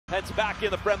Heads back in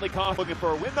the friendly comp, looking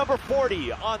for win number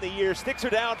 40 on the year. Sticks are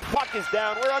down, puck is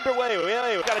down, we're underway. We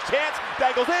got a chance,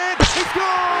 dangles in, he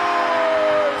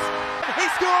scores! He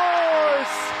scores!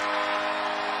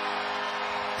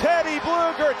 Teddy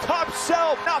Bluger, top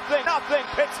shelf, nothing,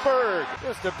 Pittsburgh.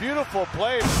 Just a beautiful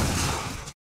play.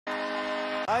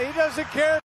 He doesn't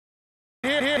care.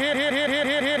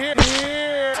 Hit.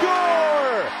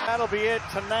 Score! That'll be it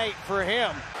tonight for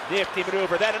him. Nifty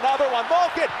maneuver, then another one,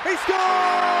 Malkin, he scores!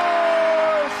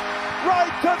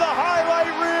 Right to the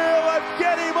highlight reel of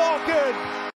Getty Malkin.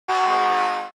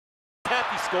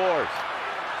 He scores.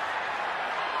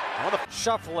 On the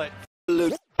Shuffle it.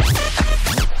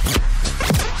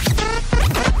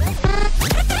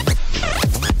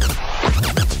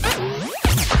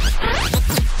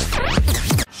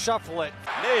 Shuffle it.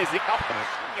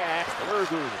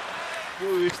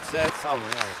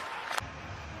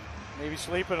 Maybe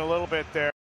sleeping a little bit there.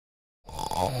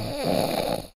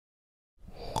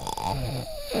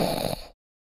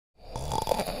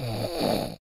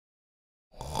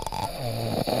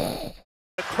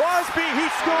 Crosby, he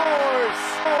scores!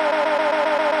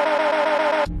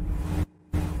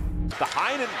 The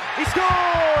Heinen, he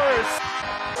scores!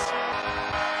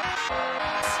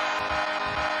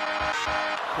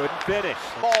 Couldn't finish.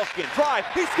 Malkin, drive,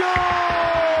 he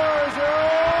scores!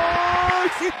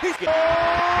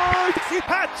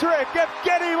 Patrick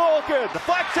Evgeny Malkin,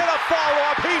 deflection, a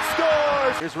follow-up, he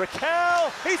scores! Here's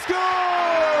Raquel, he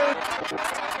scores!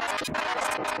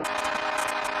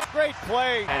 Great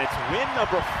play. And it's win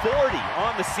number 40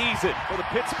 on the season for the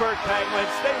Pittsburgh Penguins.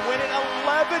 They win it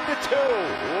 11-2.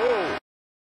 Whoa.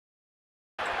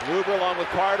 Luber along with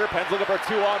Carter. Penn's looking for a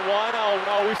 2-on-1. Oh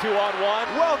no, he's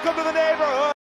 2-on-1. Welcome to the neighborhood.